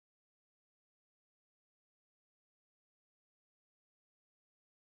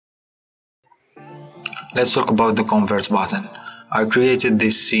Let's talk about the convert button. I created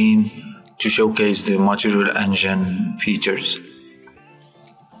this scene to showcase the material engine features.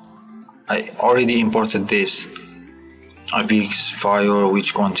 I already imported this ACES file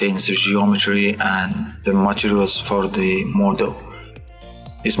which contains the geometry and the materials for the model.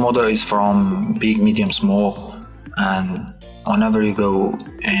 This model is from BigMediumSmall, and whenever you go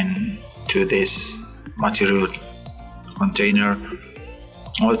into this material container,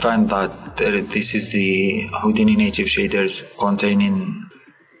 you will find that this is the Houdini native shaders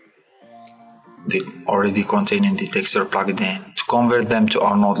already containing the texture plugged in. To convert them to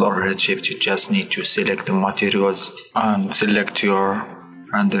Arnold or Redshift, you just need to select the materials and select your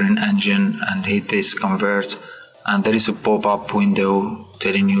rendering engine and hit this convert, and there is a pop-up window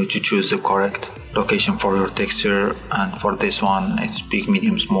telling you to choose the correct location for your texture, and for this one it's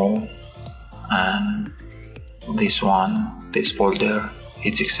BigMediumSmall, and this one, this folder,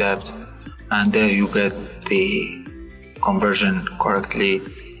 hit accept, and there you get the conversion correctly.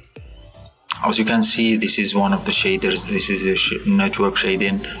 As you can see, this is one of the shaders. This is a network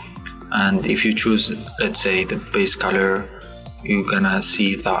shading, and if you choose, let's say, the base color, you're gonna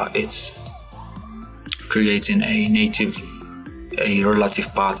see that it's creating a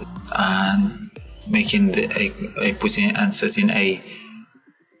relative path and making putting and setting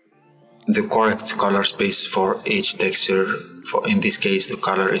the correct color space for each texture. For in this case, the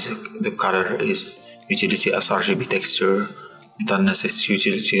color is utility as RGB texture. Without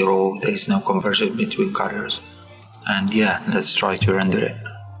utility raw, there is no conversion between colors. And yeah, let's try to render it.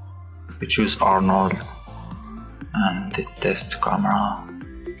 We choose Arnold and the test camera.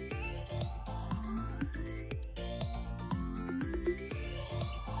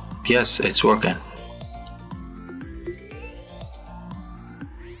 Yes, it's working.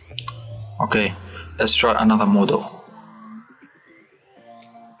 Okay, let's try another model.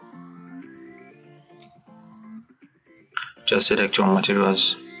 Just select your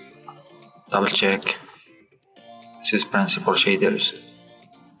materials, double check. This is principal shaders.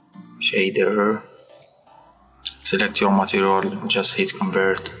 Shader. Select your material, just hit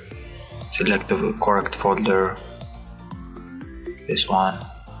convert. Select the correct folder. This one.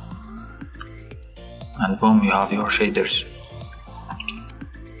 And boom, you have your shaders.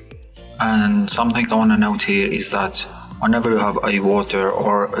 And something I want to note here is that whenever you have a water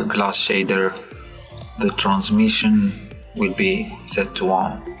or a glass shader, the transmission will be set to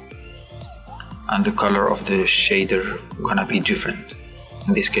 1 and the color of the shader gonna be different.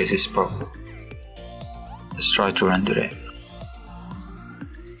 In this case it's purple. Let's try to render it.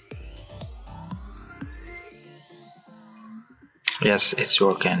 Yes, it's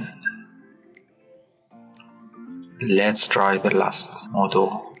working. Let's try the last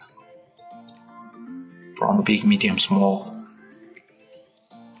model from BigMediumSmall.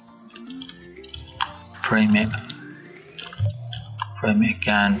 Frame it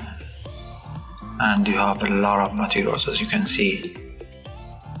again, and you have a lot of materials, as you can see.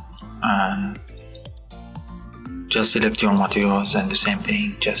 And just select your materials and the same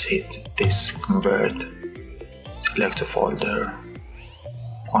thing, just hit this convert, select a folder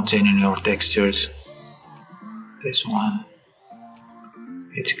containing your textures, this one,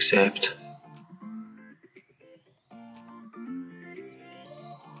 hit accept.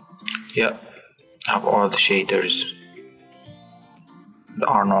 Yeah, have all the shaders, the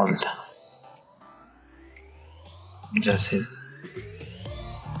Arnold, just hit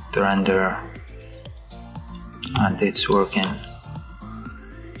the render and it's working.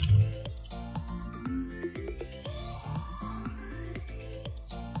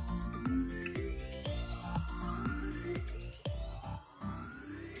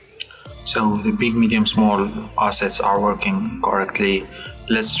 So the BigMediumSmall assets are working correctly.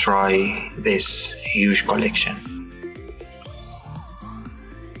 Let's try this huge collection.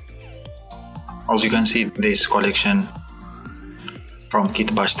 As you can see, this collection from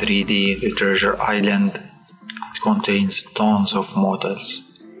Kitbash 3D, the Treasure Island, it contains tons of models,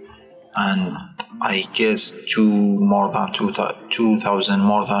 and I guess more than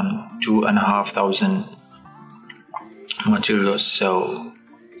 2,500 materials. So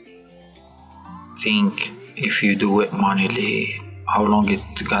think if you do it manually, how long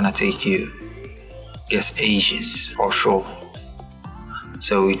it's gonna take you? Guess ages for sure.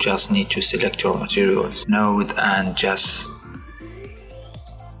 So you just need to select your materials node and just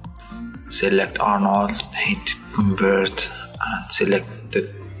select Arnold, hit convert and select the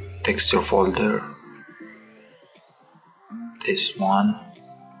texture folder, this one,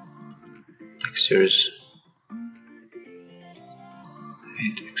 textures,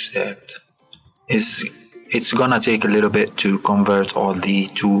 hit accept. It's gonna take a little bit to convert all the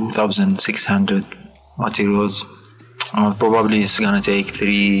 2,600 materials. Probably it's gonna take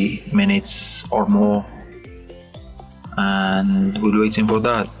 3 minutes or more, and we're waiting for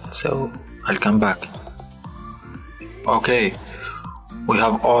that, so I'll come back. Okay, we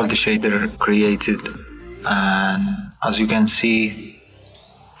have all the shader created, and as you can see,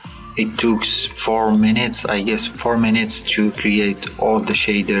 it took 4 minutes, I guess 4 minutes to create all the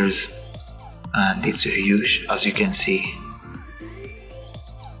shaders, and it's huge, as you can see.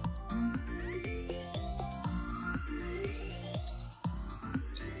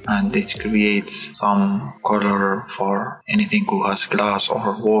 And it creates some color for anything who has glass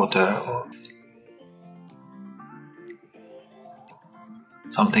or water or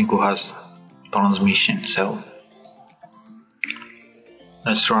something who has transmission. So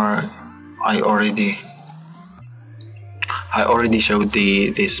let's try. I already showed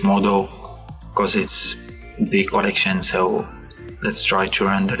this model because it's big collection, so let's try to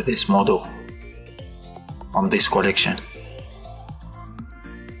render this model from this collection.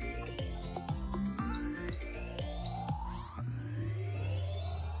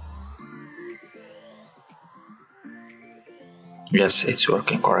 Yes, it's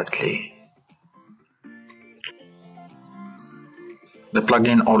working correctly. The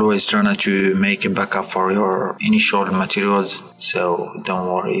plugin always tries to make a backup for your initial materials, so don't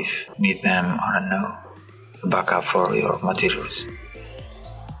worry if you need them, I don't know, a backup for your materials.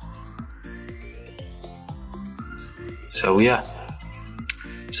 So yeah,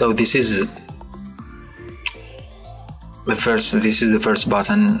 so this is the first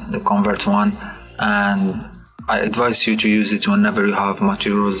button, the convert one, and I advise you to use it whenever you have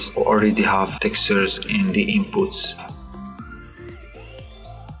materials or already have textures in the inputs.